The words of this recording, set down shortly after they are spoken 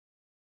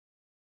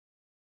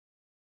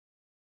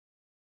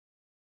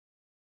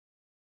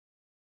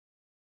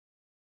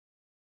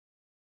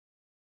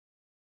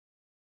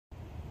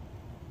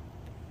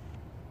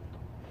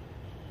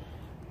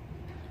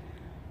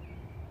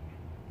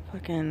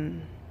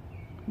Fucking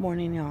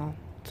morning, y'all.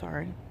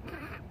 Sorry.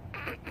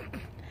 I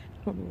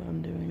don't know what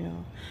I'm doing,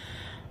 y'all.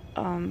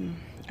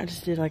 I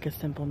just did like a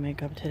simple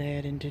makeup today.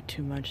 I didn't do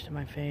too much to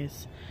my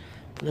face.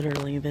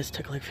 Literally, this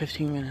took like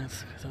 15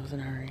 minutes because I was in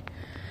a hurry.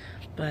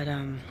 But,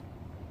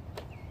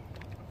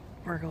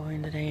 we're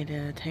going today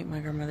to take my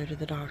grandmother to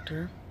the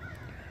doctor.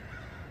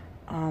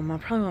 I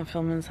probably won't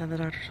film inside the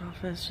doctor's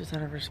office just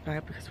out of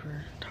respect because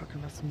we're talking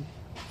about some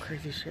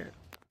crazy shit.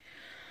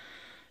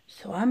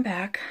 So I'm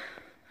back.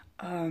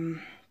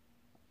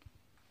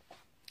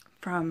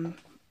 From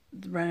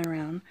running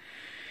around.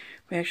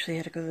 We actually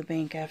had to go to the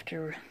bank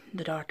after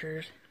the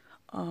doctor's.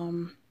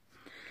 But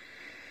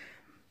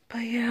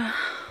yeah,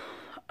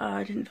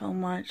 I didn't film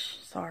much,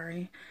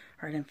 sorry.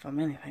 Or I didn't film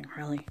anything,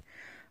 really.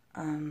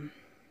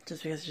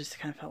 Just because it just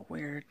kind of felt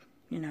weird,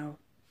 you know,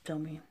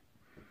 filming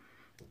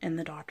in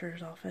the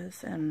doctor's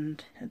office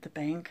and at the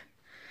bank.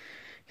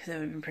 Because it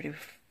would have been pretty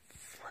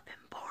flippin'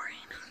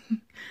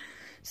 boring.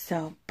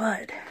 So,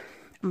 but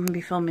I'm going to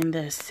be filming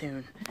this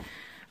soon.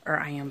 Or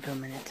I am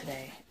filming it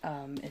today.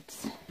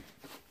 It's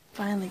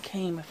finally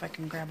came if I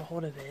can grab a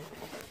hold of it.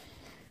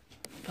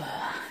 But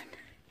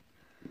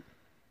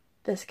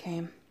this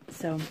came.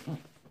 So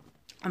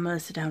I'm going to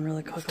sit down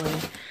really quickly.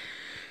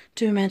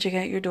 Do magic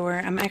at your door.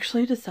 I'm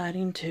actually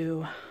deciding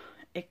to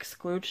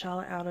exclude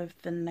Charlotte out of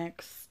the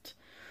next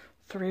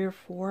 3 or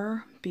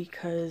 4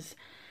 because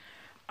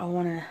I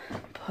want to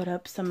put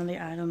up some of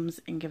the items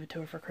and give it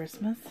to her for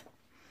Christmas.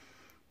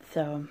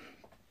 So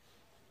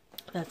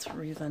that's the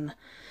reason.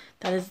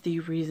 That is the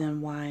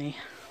reason why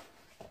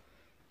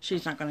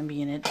she's not going to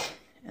be in it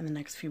in the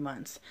next few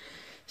months.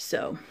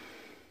 So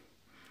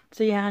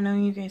yeah, I know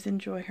you guys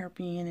enjoy her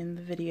being in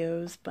the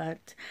videos,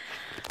 but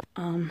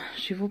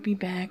she will be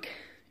back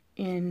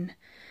in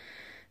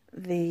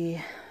the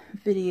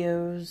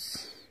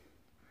videos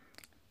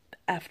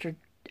after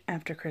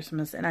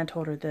Christmas, and I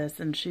told her this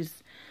and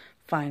she's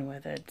fine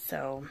with it.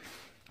 So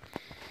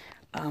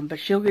but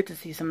she'll get to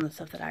see some of the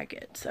stuff that I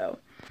get. So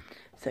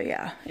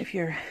yeah, if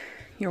you're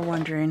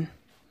wondering,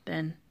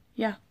 then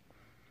yeah.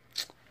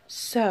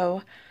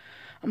 So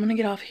I'm gonna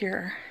get off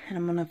here and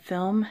I'm gonna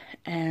film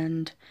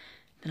and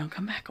then I'll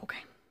come back, okay?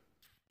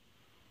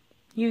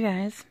 You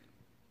guys,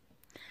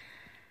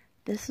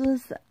 this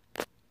was,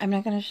 I'm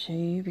not gonna show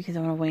you because I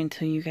wanna wait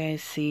until you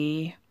guys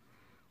see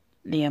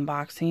the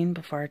unboxing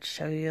before I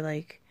show you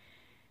like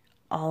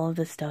all of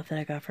the stuff that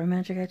I got from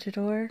Magic at Your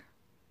Door.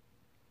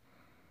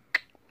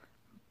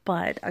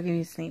 But I'll give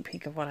you a sneak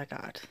peek of what I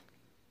got.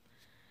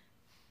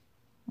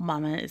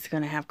 Mama is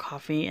going to have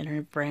coffee in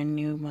her brand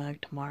new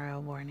mug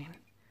tomorrow morning.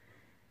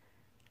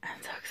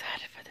 I'm so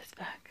excited for this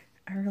bag.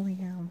 I really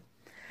am.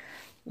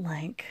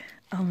 Like,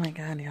 oh my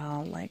god,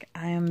 y'all. Like,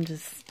 I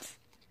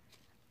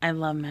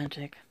love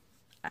Magic.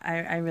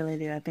 I really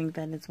do. I think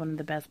that it's one of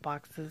the best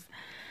boxes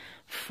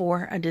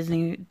for a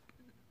Disney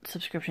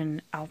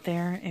subscription out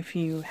there. If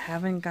you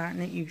haven't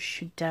gotten it, you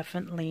should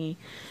definitely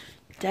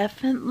get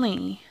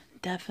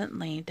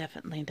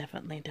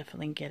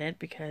it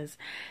because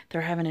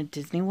they're having a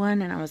Disney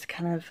one, and I was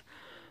kind of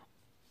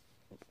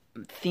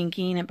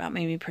thinking about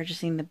maybe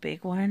purchasing the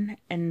big one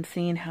and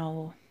seeing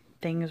how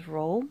things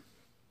roll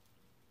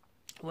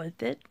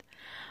with it.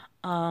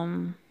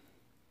 I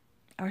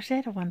wish I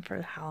had one for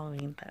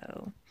Halloween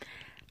though.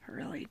 I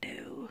really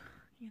do,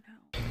 you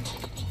know.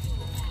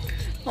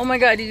 Oh my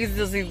god, you can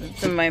still see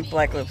some of my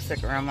black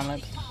lipstick around my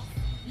lips.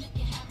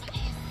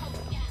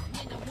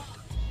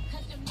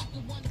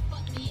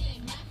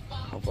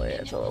 Hopefully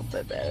it's a little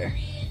bit better.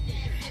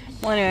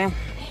 Well, anyway.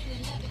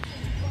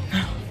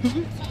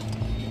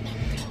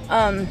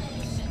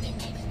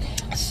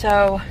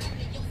 So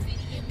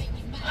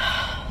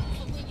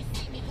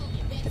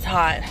it's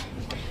hot.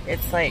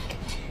 It's like,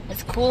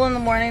 it's cool in the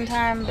morning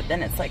time, but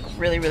then it's like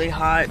really, really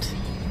hot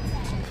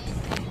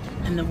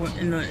in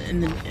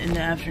the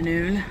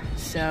afternoon.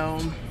 So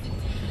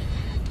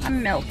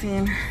I'm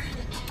melting.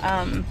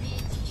 I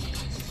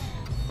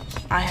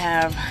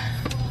have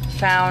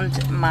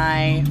found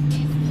my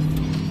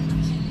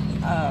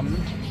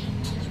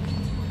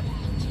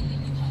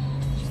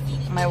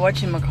my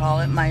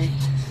whatchamacallit, my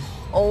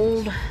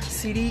old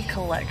CD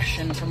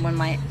collection from when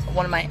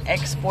one of my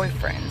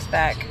ex-boyfriends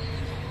back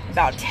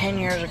about 10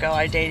 years ago,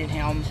 I dated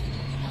him,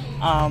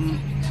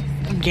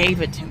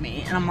 gave it to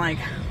me, and I'm like,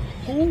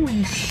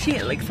 holy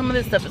shit, like some of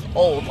this stuff is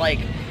old, like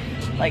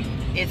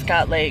it's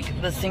got like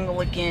the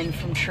Single Again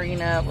from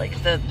Trina,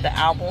 like the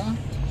album,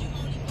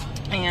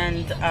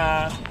 and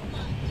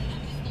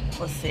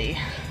let's see,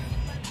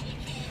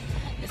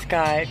 it's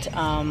got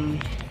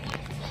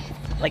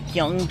like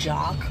Young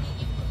Jock,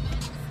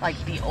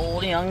 like the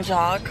old Young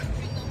Jock,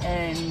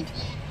 and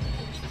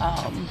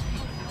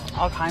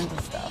all kinds of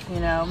stuff, you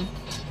know.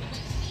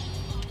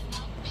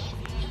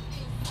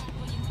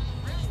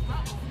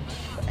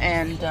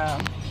 And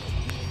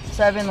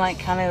so I've been like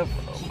kind of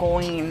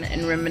going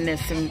and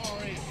reminiscing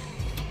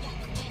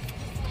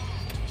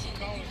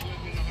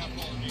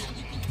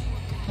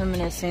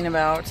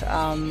about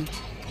I'm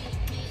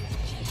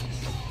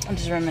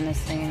just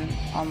reminiscing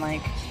on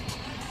like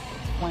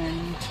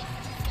when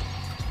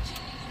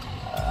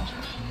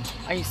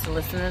I used to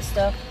listen to this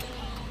stuff.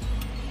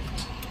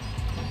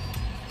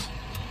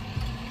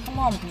 Come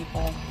on,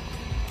 people.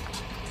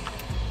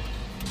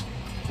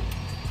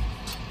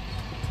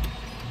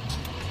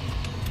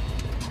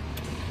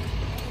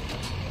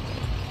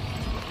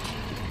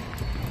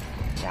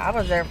 Yeah, I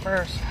was there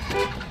first.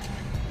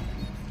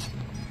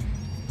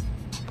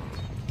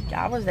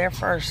 Yeah, I was there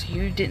first.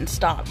 You didn't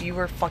stop. You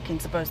were fucking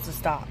supposed to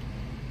stop.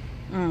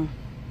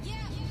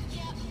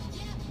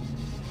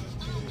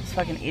 This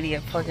fucking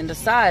idiot fucking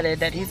decided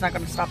that he's not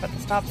going to stop at the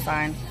stop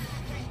sign,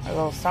 a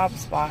little stop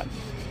spot,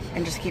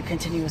 and just keep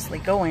continuously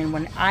going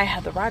when I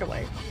had the right of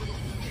way.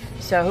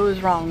 So who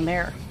was wrong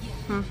there?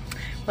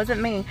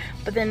 Wasn't me.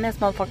 But then this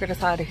motherfucker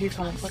decided he's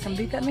going to fucking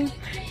beep at me.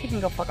 He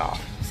can go fuck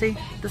off. See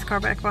this car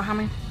back behind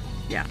me?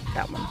 Yeah,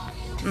 that one.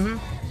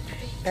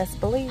 Best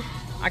believe.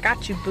 I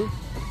got you, boo.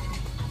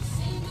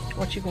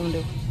 What you gonna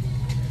do?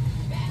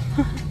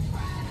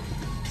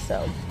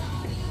 So,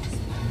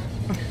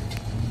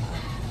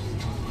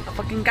 I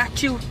fucking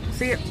got you.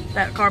 See it?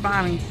 That car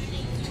behind me.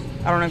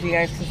 I don't know if you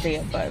guys can see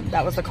it, but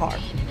that was the car.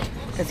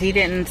 Because he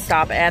didn't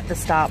stop at the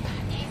stop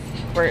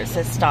where it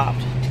says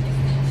stopped.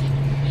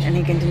 And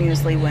he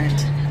continuously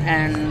went.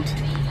 And,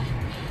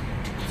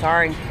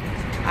 sorry.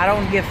 I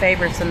don't give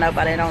favors to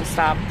nobody. I don't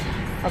stop.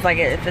 I was like,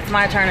 if it's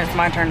my turn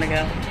to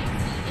go.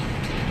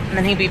 And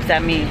then he beeps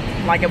at me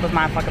like it was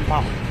my fucking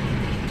fault.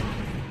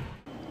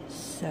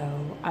 So,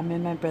 I'm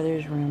in my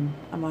brother's room.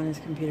 I'm on his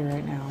computer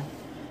right now.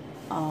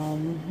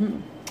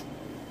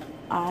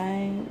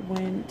 I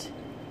went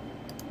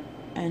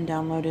and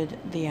downloaded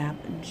the app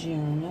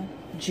Joom,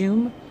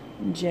 Joom,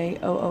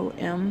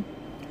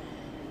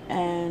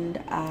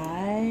 and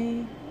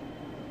I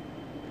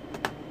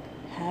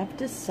have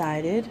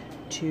decided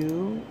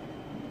to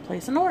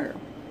place an order.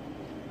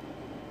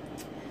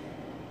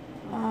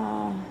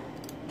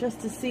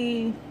 Just to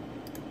see,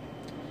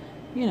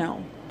 you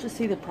know, just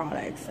see the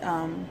products.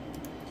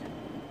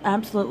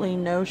 Absolutely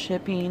no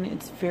shipping.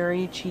 It's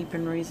very cheap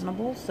and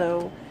reasonable.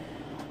 So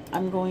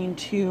I'm going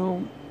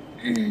to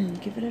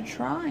give it a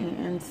try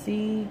and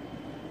see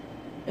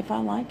if I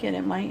like it.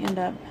 It might end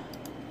up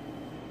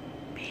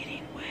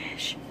beating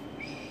Wish.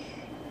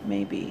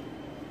 Maybe.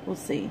 We'll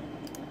see.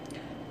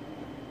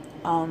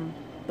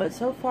 But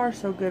so far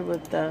so good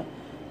with the...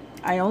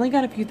 I only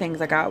got a few things.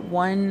 I got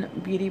one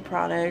beauty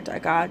product. I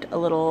got a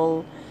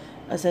little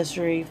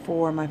accessory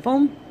for my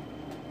phone.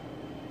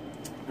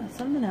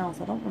 Something else.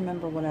 I don't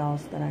remember what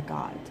else that I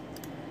got.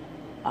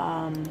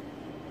 I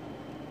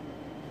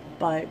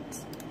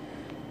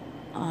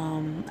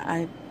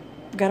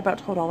got about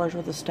 $12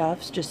 worth of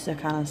stuff just to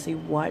kind of see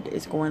what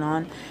is going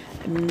on.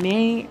 I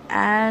may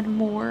add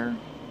more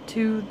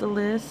to the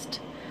list.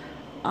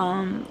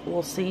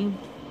 We'll see.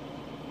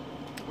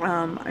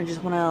 I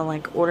just want to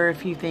like order a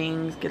few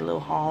things, get a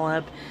little haul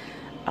up.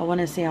 I want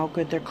to see how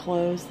good their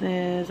clothes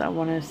is. I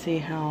want to see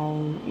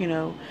how, you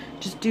know,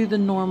 just do the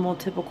normal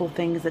typical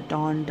things that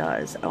Dawn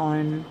does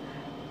on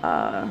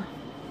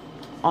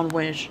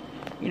Wish.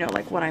 You know,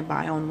 like what I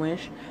buy on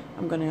Wish.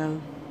 I'm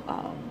gonna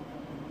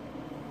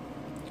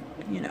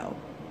you know,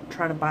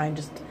 try to buy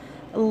just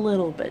a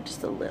little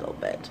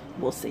bit.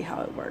 We'll see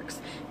how it works.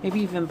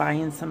 Maybe even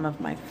buying some of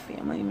my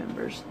family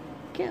members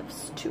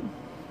gifts too.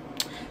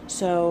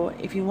 So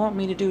if you want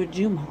me to do a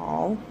Joom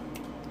haul,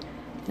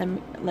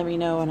 let me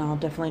know and I'll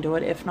definitely do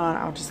it. If not,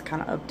 I'll just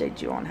kind of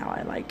update you on how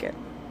I like it.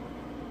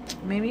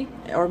 Maybe,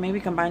 or maybe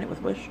combine it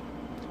with Wish.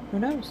 Who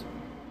knows?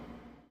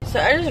 So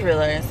I just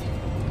realized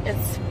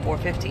it's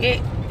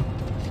 4:58.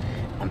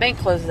 My bank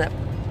closes at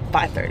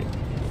 5:30.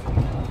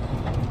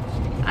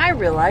 I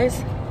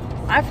realized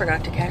I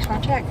forgot to cash my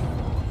check.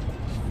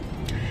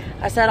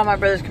 I sat on my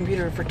brother's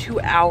computer for 2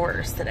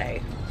 hours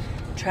today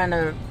trying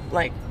to,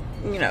 like,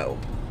 you know,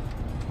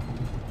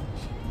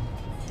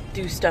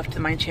 do stuff to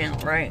my channel,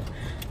 right?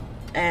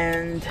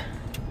 And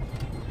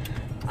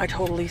I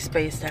totally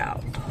spaced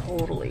out.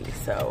 Totally.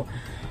 So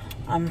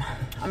I mean,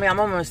 I'm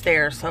almost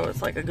there, so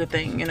it's like a good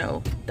thing, you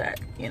know, that,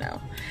 you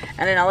know.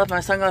 And then I left my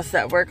sunglasses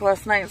at work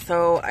last night,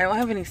 so I don't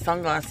have any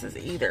sunglasses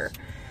either.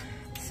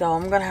 So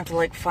I'm gonna have to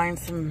like find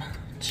some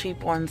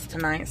cheap ones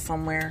tonight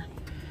somewhere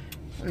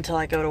until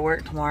I go to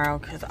work tomorrow,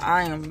 because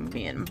I am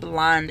being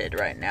blinded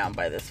right now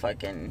by this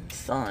fucking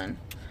sun.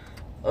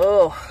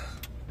 Oh,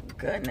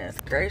 goodness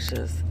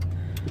gracious.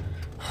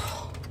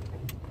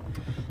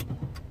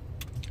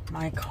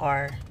 My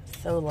car,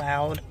 so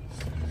loud.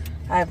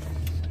 I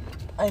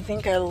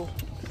think I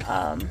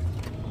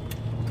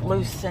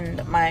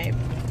loosened my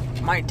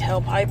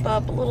tailpipe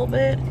up a little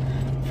bit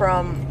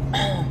from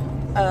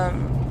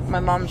my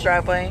mom's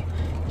driveway.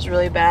 It was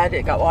really bad.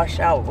 It got washed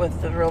out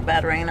with the real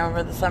bad rain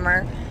over the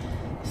summer.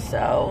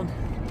 So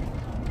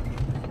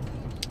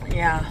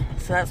yeah,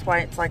 so that's why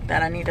it's like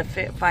that. I need to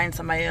find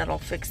somebody that'll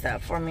fix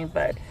that for me,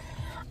 but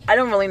I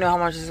don't really know how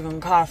much it's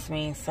going to cost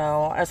me,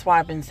 so that's why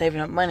I've been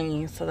saving up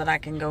money so that I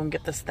can go and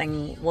get this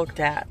thing looked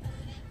at.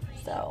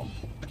 So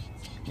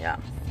yeah,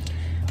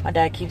 my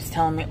dad keeps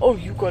telling me, oh,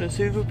 you gotta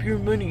save up your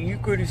money, you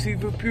gotta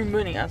save up your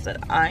money. I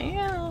said, I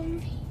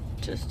am,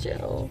 just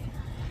chill.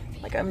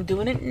 Like, I'm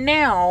doing it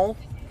now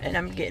and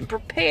I'm getting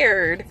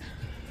prepared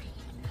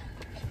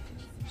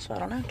so I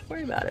don't have to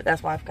worry about it.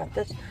 That's why I've got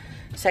this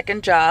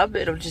second job.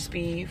 It'll just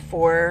be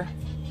for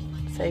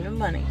saving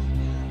money.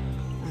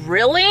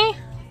 Really?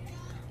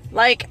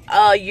 Like,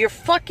 you're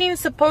fucking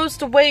supposed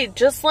to wait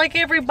just like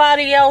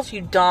everybody else,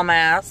 you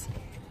dumbass.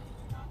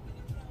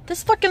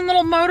 This fucking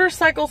little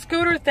motorcycle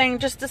scooter thing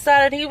just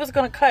decided he was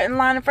gonna cut in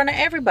line in front of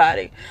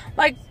everybody.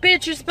 Like,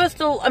 bitch, you're supposed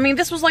to, I mean,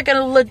 this was like a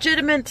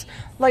legitimate,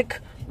 like,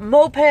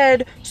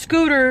 moped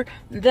scooter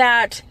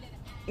that,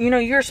 you know,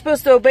 you're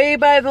supposed to obey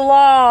by the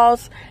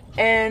laws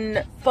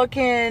and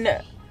fucking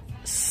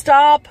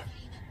stop.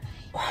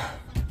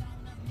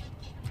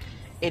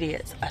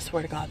 Idiots. I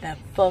swear to God, that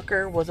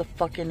fucker was a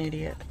fucking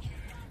idiot.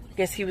 I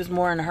guess he was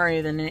more in a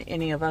hurry than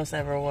any of us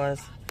ever was.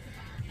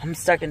 I'm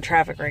stuck in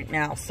traffic right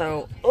now,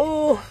 so,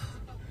 oh.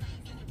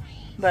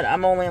 But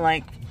I'm only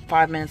like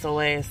 5 minutes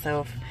away,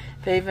 so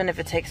even if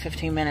it takes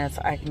 15 minutes,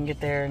 I can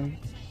get there and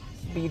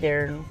be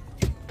there in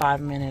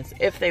 5 minutes,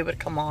 if they would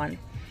come on.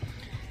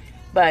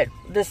 But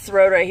this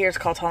road right here is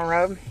called Tunnel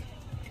Road,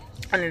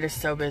 and it is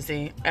so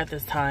busy at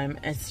this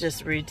time. It's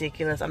just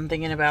ridiculous. I'm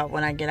thinking about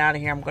when I get out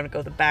of here, I'm going to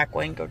go the back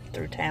way and go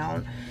through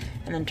town,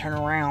 and then turn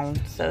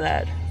around so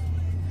that,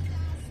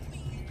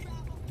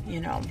 you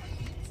know,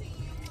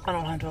 I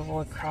don't have to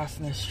avoid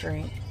crossing the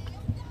street.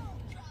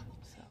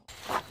 So.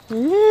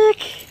 Look!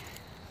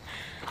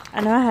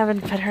 I know I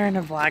haven't put her in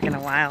a vlog in a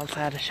while, so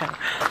I had to show.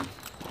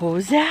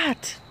 Who's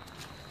that?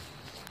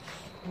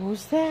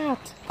 Who's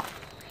that?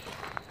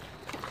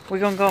 We're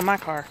gonna go in my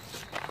car.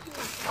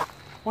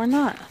 Why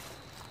not?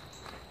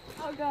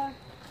 Oh God.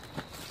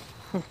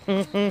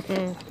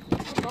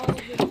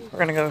 We're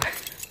gonna go.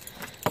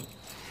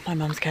 My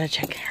mom's gotta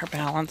check her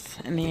balance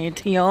in the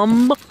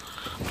ATM.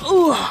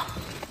 Ooh.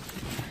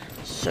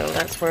 So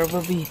that's where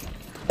we'll be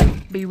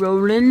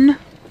rolling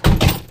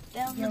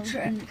down the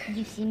track.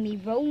 You see me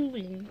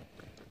rolling.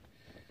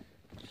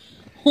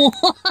 How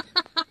Google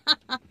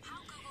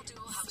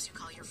Duo helps you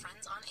call your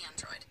friends on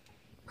Android.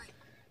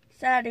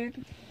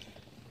 Saturday.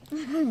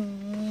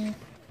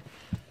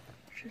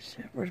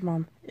 Where's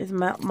Mom? Is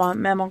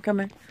Mom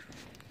coming?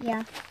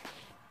 Yeah.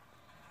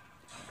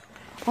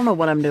 I don't know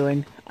what I'm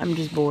doing. I'm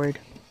just bored.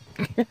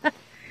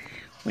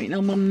 Waiting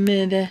on my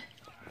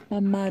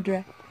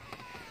madre.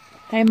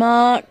 Hey,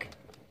 Mark.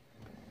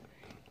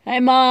 Hey,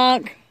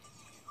 Mark.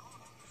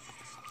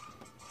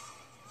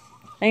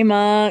 Hey,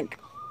 Mark.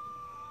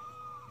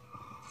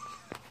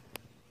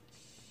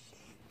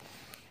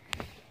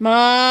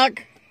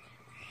 Mark.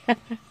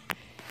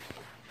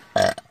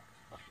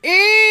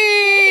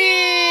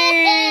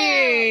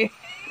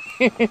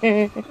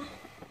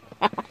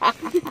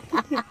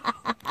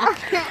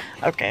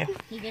 Okay.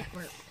 He just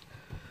worked.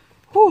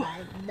 Whew.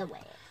 By the way.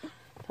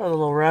 That was a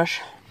little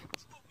rush.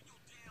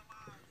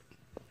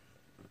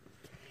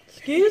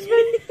 Excuse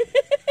me?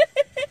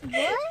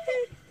 What?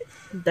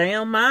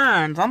 Damn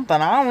mine.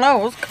 Something. I don't know.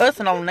 What's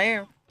cussing on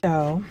there?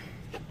 So,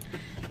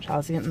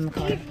 Charles getting in the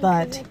car.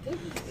 But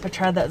I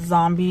tried that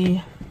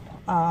zombie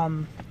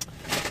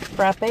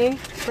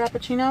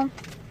frappuccino.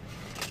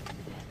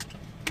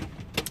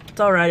 It's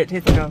alright. It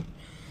tastes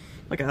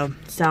like a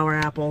sour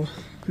apple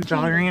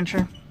Jolly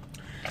Rancher.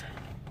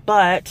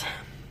 But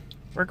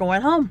we're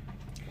going home.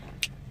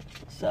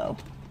 So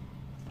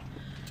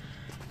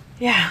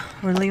yeah,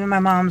 we're leaving my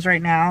mom's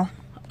right now.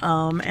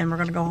 And we're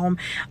gonna go home.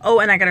 Oh,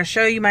 and I gotta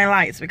show you my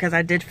lights because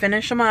I did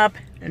finish them up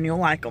and you'll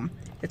like them.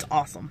 It's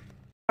awesome.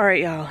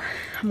 Alright, y'all.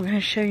 I'm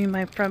gonna show you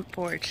my front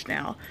porch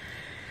now.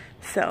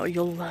 So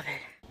you'll love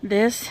it.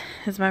 This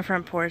is my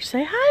front porch.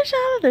 Say hi,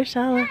 Charlotte. There's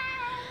Charlotte.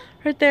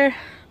 Right there.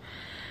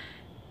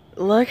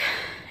 Look,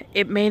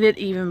 it made it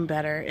even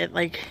better. It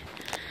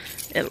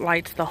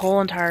lights the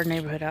whole entire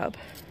neighborhood up.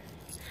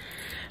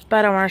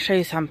 But I want to show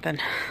you something.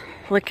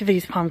 Look at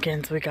these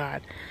pumpkins we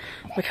got.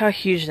 Look how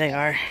huge they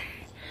are.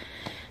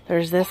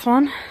 There's this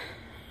one.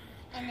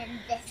 And then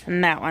this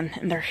and that one.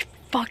 And they're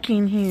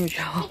fucking huge.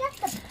 one. Got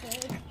the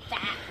big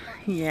fat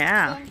one.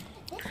 Yeah.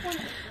 This one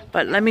is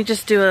But let me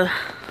just do a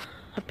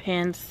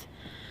pins,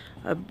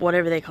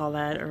 whatever they call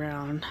that,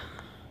 around.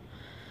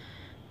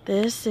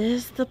 This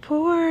is the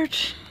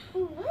porch.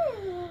 Ooh.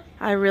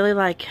 I really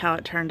like how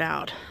it turned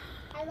out.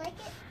 I like it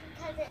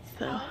because it's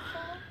So.